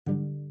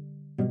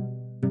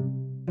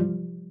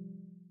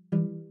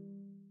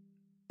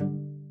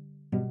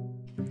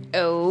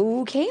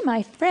Okay,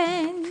 my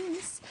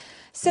friends.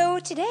 So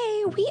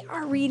today we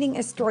are reading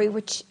a story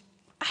which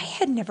I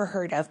had never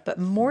heard of, but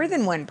more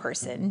than one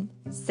person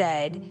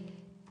said,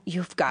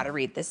 you've got to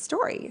read this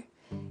story.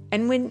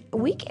 And when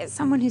we get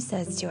someone who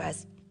says to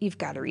us, you've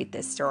got to read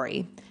this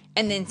story,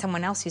 and then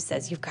someone else who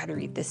says, you've got to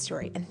read this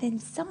story, and then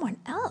someone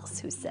else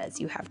who says,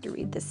 you have to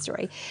read this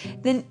story,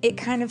 then it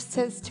kind of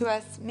says to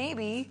us,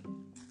 maybe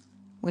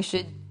we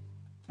should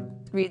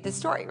read the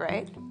story,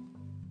 right?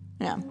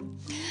 Yeah.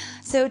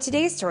 So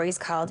today's story is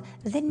called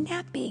The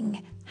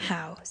Napping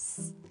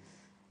House.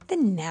 The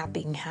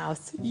Napping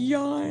House.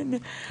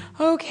 Yawn.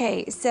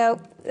 Okay, so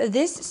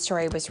this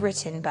story was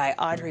written by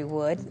Audrey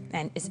Wood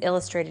and is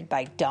illustrated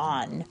by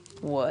Dawn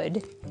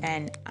Wood.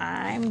 And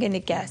I'm going to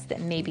guess that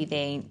maybe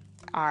they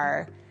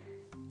are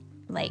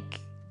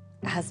like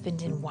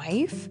husband and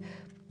wife.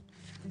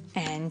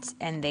 And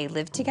they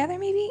live together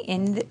maybe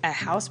in a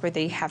house where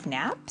they have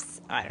naps.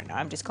 I don't know.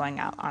 I'm just going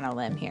out on a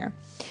limb here.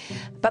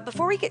 But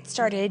before we get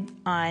started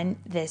on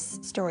this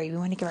story, we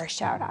want to give our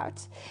shout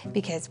out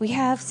because we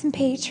have some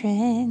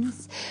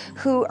patrons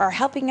who are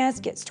helping us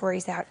get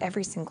stories out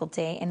every single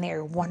day, and they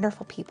are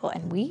wonderful people,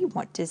 and we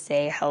want to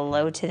say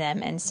hello to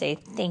them and say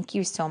thank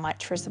you so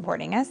much for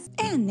supporting us.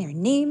 And their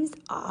names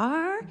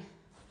are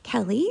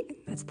Kelly,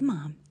 that's the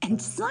mom,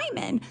 and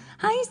Simon.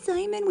 Hi,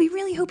 Simon. We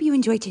really hope you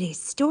enjoyed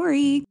today's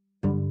story.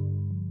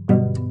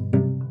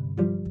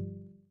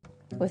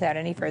 Without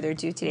any further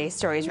ado, today's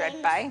story is read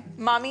by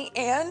Mommy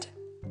and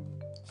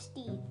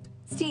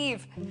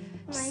Steve.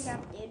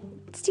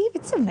 Steve,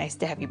 it's so nice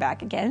to have you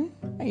back again.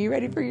 Are you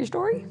ready for your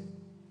story?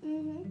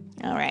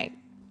 Mm-hmm. All right,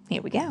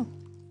 here we go.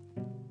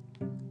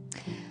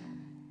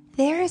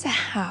 There is a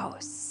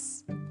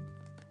house,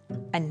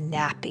 a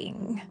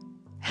napping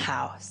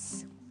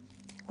house,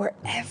 where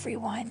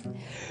everyone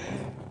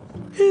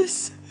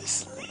is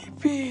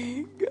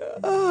sleeping.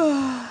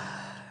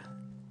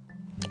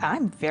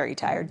 I'm very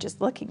tired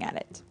just looking at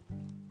it.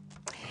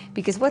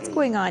 Because what's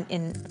going on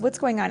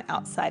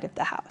outside of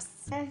the house?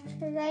 It's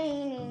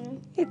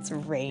raining. It's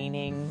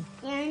raining.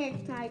 And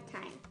it's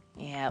nighttime.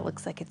 Yeah, it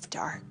looks like it's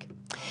dark.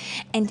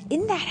 And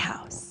in that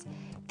house,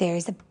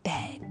 there's a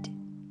bed.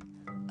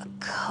 A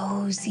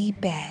cozy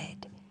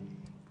bed.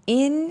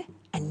 In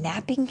a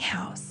napping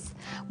house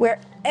where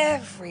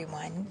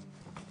everyone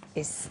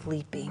is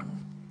sleeping.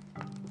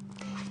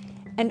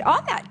 And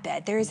on that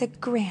bed, there is a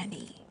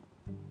granny.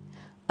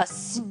 A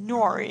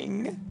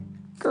snoring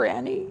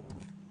granny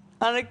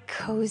on a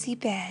cozy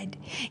bed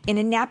in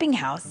a napping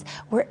house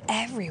where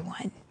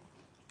everyone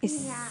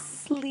is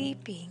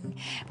sleeping.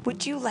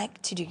 Would you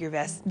like to do your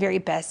very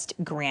best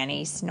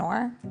granny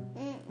snore?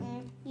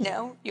 Mm-mm.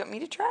 No? You want me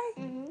to try?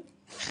 Mm-hmm.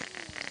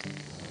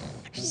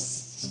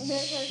 This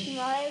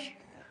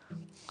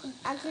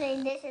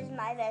is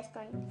my best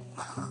one.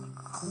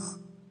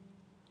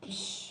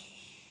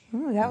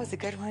 Ooh, that was a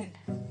good one.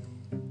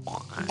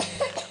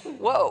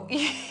 Whoa,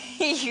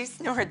 you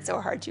snored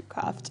so hard you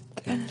coughed.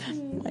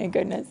 My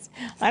goodness.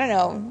 I don't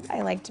know.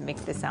 I like to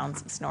make the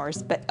sounds of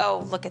snores, but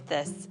oh, look at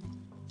this.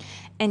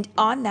 And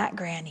on that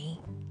granny,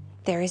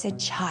 there is a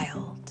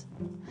child,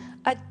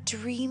 a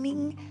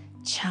dreaming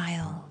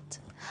child,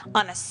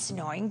 on a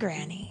snoring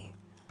granny,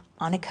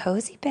 on a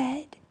cozy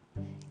bed,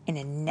 in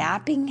a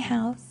napping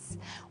house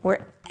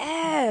where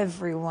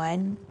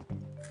everyone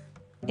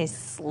is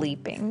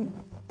sleeping.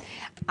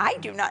 I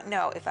do not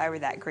know if I were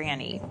that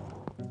granny,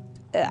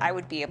 I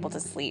would be able to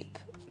sleep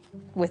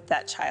with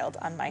that child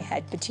on my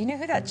head. But do you know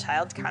who that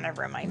child kind of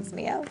reminds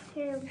me of?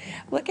 Who?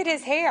 Look at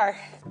his hair.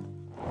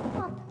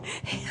 Oh.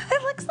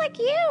 It looks like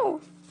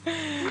you.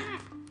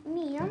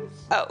 Me,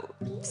 Oh,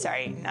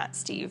 sorry, not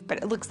Steve, but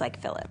it looks like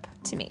Philip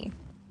to me.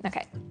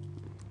 Okay.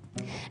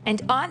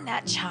 And on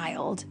that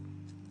child,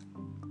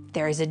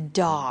 there is a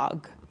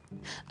dog,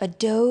 a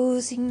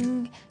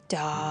dozing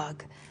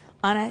dog,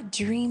 on a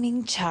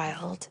dreaming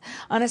child,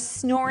 on a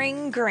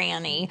snoring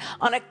granny,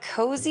 on a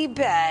cozy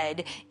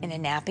bed in a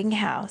napping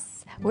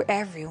house where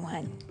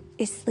everyone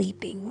is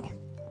sleeping.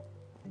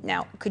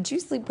 Now, could you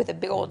sleep with a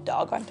big old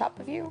dog on top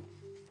of you?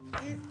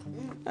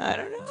 I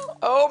don't know.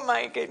 Oh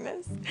my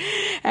goodness.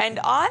 And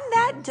on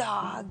that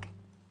dog,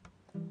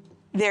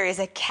 there is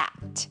a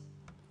cat,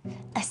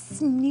 a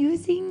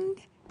snoozing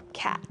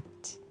cat.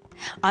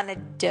 On a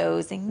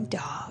dozing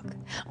dog,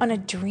 on a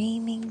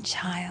dreaming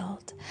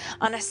child,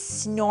 on a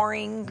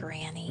snoring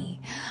granny,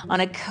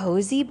 on a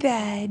cozy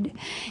bed,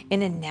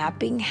 in a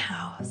napping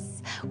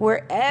house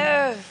where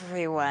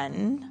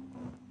everyone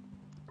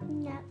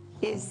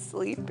is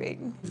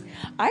sleeping.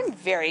 I'm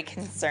very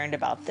concerned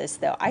about this,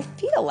 though. I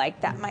feel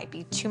like that might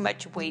be too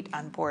much weight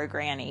on poor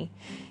Granny,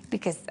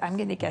 because I'm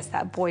going to guess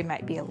that boy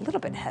might be a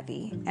little bit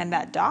heavy, and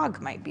that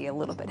dog might be a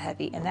little bit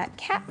heavy, and that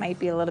cat might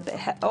be a little bit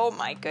heavy. Oh,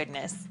 my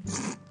goodness.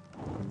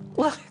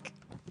 Look.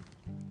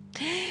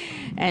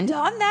 And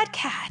on that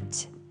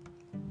cat,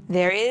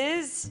 there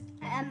is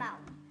a mouse.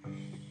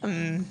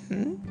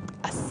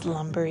 A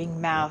slumbering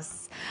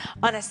mouse,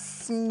 on a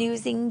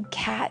snoozing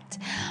cat,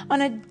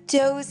 on a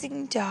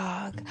dozing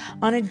dog,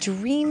 on a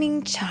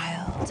dreaming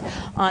child,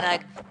 on a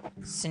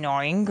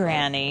snoring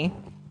granny,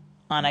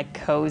 on a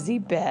cozy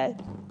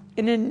bed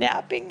in a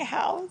napping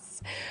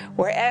house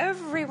where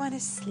everyone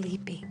is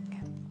sleeping.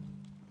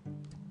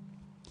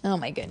 Oh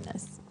my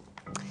goodness.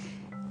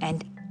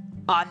 And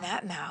on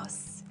that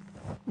mouse,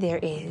 there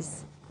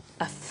is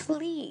a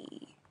flea.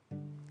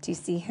 Do you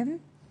see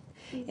him?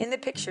 In the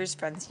pictures,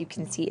 friends, you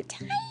can see a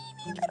tiny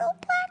little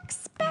black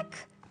speck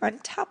on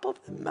top of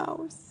the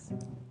mouse.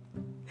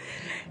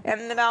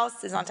 And the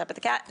mouse is on top of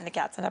the cat, and the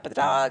cat's on top of the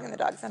dog, and the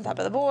dog's on top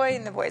of the boy,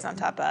 and the boy's on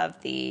top of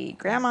the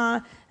grandma.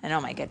 And oh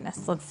my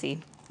goodness, let's see.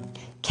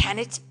 Can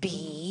it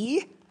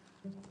be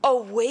a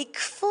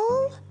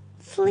wakeful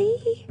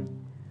flea?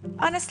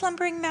 On a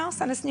slumbering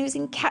mouse, on a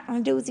snoozing cat, on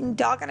a dozing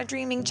dog, on a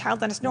dreaming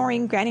child, on a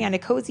snoring granny, on a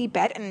cozy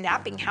bed, in a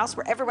napping house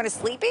where everyone is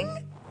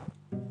sleeping?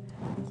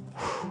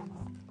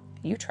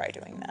 You try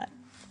doing that.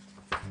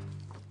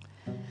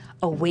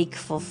 A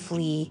wakeful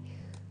flea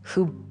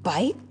who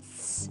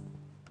bites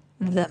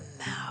the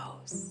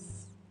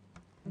mouse.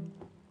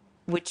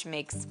 Which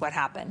makes what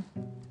happen?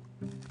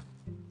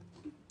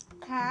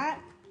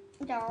 Cat,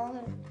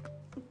 dog,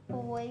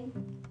 boy.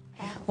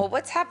 Well,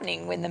 what's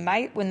happening when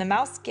the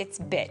mouse gets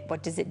bit?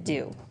 What does it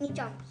do? He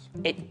jumps.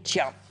 It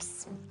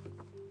jumps.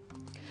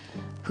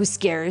 Who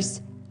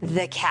scares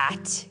the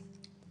cat?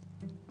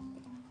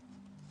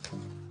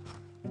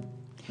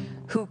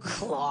 Who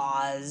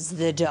claws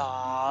the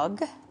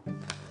dog?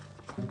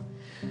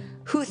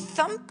 Who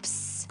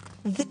thumps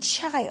the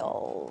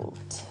child?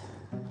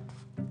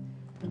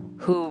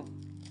 Who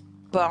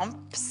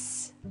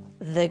bumps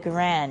the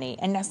granny?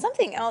 And now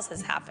something else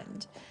has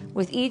happened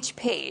with each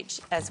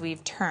page as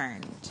we've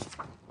turned.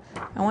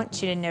 I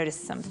want you to notice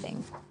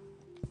something.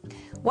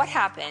 What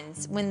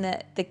happens when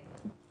the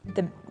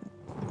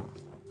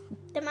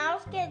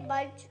mouse gets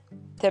bites.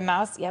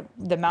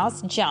 the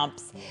mouse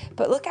jumps,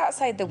 but look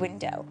outside the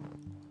window.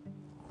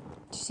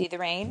 Do you see the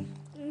rain?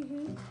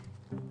 Mm-hmm.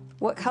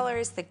 What color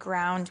is the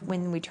ground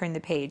when we turn the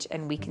page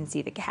and we can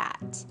see the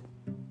cat?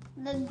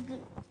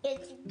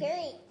 It's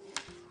green.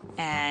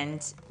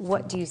 And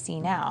what do you see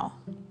now?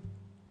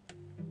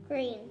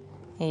 Green.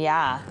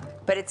 Yeah,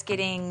 but it's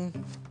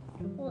getting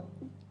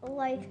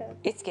Lighter.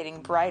 it's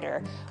getting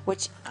brighter,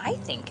 which I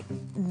think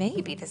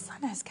maybe the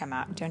sun has come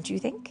out, don't you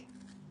think?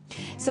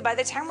 So by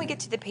the time we get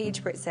to the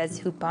page where it says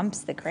who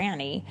bumps the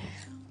granny,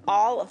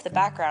 all of the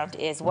background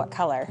is what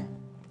color?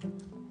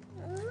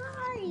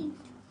 Light.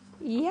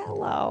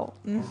 Yellow.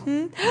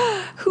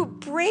 Who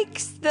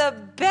breaks the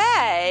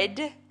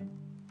bed?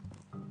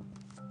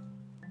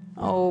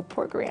 Oh,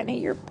 poor granny,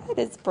 your bed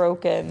is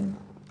broken.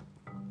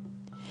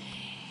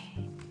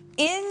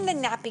 In the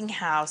napping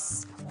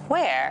house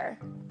where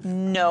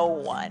no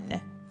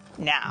one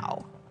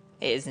now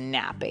is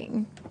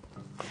napping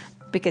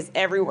because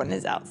everyone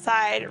is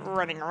outside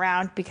running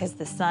around because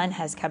the sun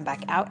has come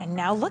back out, and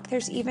now look,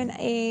 there's even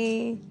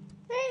a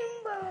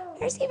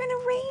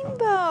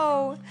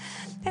rainbow.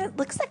 And it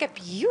looks like a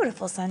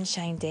beautiful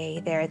sunshine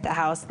day there at the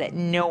house that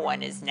no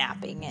one is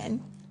napping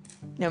in,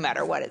 no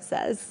matter what it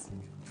says.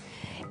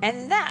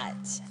 And that,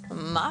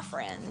 my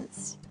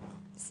friends,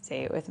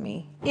 say it with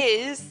me,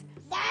 is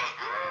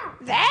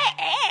the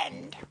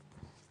end